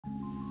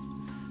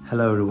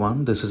Hello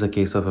everyone, this is a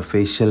case of a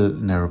facial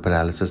nerve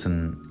paralysis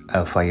in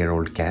a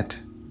 5-year-old cat.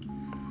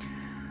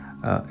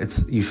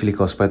 It's usually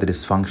caused by the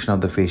dysfunction of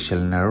the facial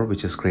nerve,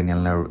 which is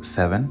cranial nerve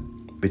 7,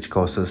 which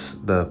causes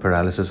the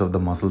paralysis of the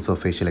muscles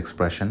of facial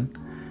expression,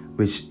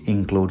 which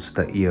includes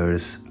the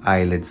ears,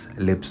 eyelids,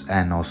 lips,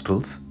 and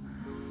nostrils.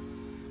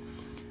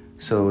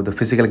 So the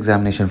physical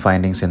examination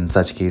findings in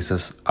such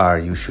cases are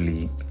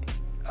usually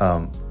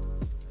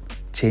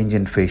change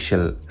in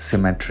facial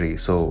symmetry.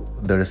 So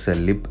there is a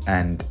lip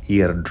and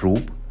ear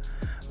droop,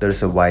 there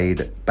is a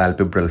wide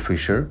palpebral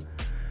fissure,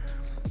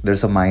 there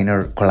is a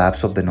minor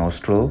collapse of the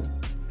nostril.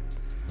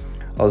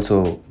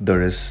 Also,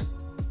 there is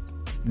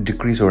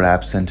decreased or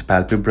absent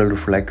palpebral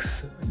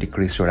reflex,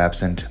 decreased or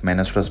absent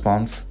menace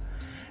response,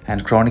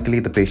 and chronically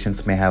the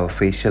patients may have a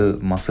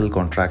facial muscle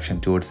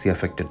contraction towards the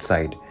affected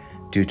side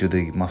due to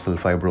the muscle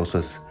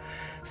fibrosis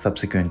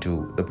subsequent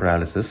to the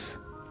paralysis.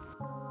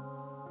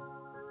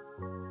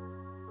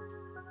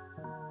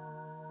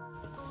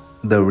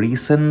 The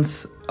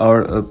reasons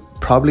or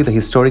probably the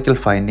historical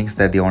findings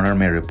that the owner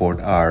may report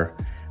are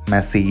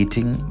messy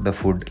eating, the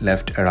food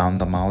left around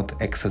the mouth,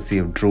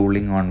 excessive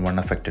drooling on one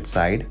affected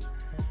side,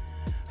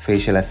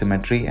 facial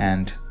asymmetry,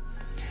 and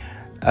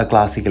a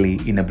classically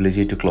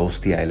inability to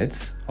close the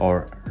eyelids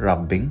or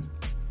rubbing,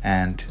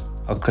 and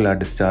ocular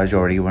discharge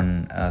or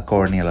even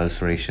corneal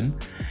ulceration,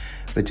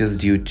 which is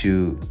due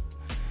to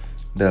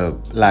the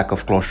lack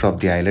of closure of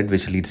the eyelid,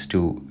 which leads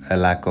to a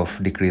lack of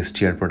decreased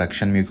tear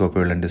production,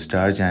 mucopurulent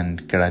discharge,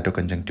 and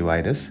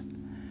keratoconjunctivitis.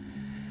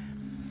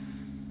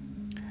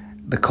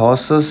 The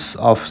causes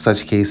of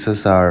such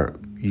cases are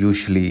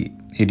usually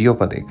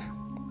idiopathic.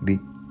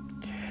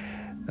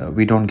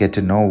 We don't get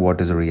to know what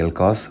is the real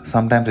cause.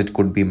 Sometimes it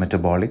could be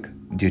metabolic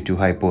due to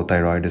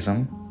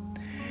hypothyroidism.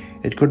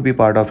 It could be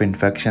part of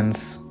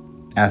infections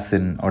as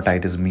in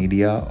otitis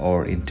media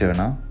or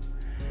interna.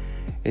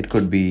 It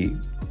could be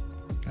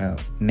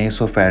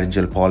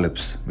nasopharyngeal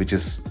polyps, which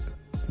is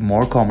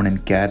more common in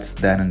cats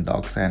than in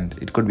dogs, and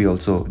it could be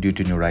also due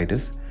to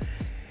neuritis.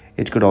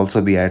 It could also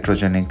be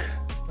iatrogenic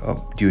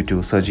due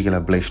to surgical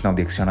ablation of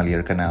the external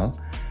ear canal.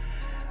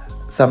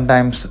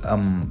 Sometimes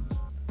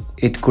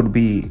it could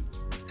be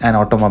an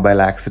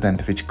automobile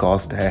accident which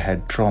caused a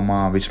head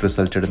trauma which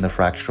resulted in the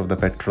fracture of the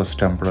petrous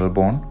temporal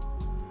bone.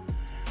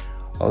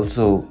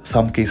 Also,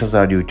 some cases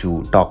are due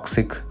to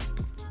toxic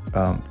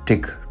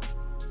tick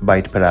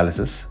bite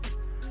paralysis,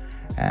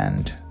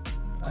 and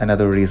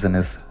another reason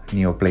is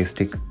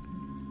neoplastic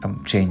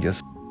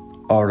changes,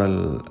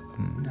 oral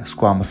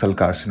squamous cell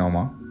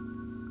carcinoma.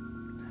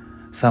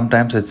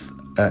 Sometimes it's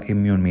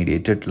immune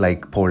mediated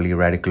like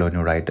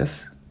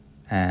polyradiculoneuritis,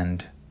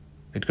 and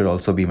it could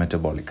also be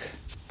metabolic.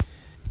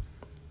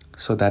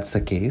 So that's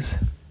the case.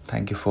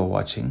 Thank you for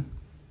watching.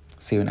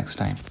 See you next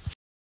time.